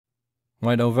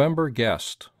My November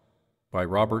Guest by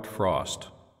Robert Frost.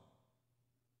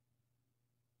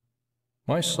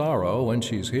 My sorrow, when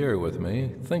she's here with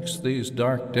me, thinks these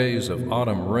dark days of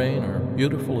autumn rain are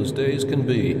beautiful as days can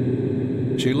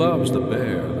be. She loves the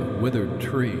bare, the withered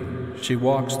tree. She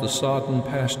walks the sodden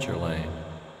pasture lane.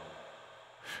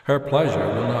 Her pleasure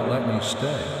will not let me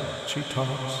stay. She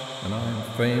talks, and I am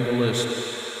fain to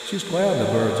list. She's glad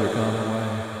the birds are gone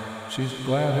away. She's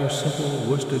glad her simple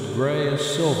worsted gray is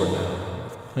silver now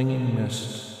with clinging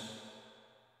mist.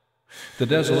 The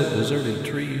desolate, deserted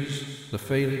trees, the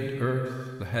faded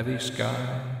earth, the heavy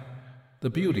sky, the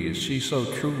beauties she so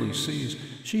truly sees,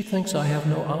 she thinks I have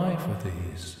no eye for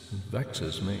these, and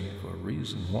vexes me for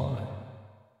reason why.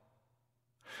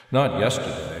 Not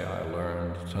yesterday I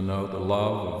learned to know the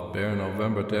love of bare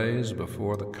November days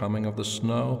before the coming of the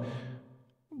snow,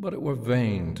 but it were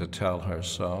vain to tell her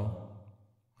so,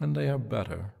 and they are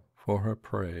better for her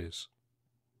praise.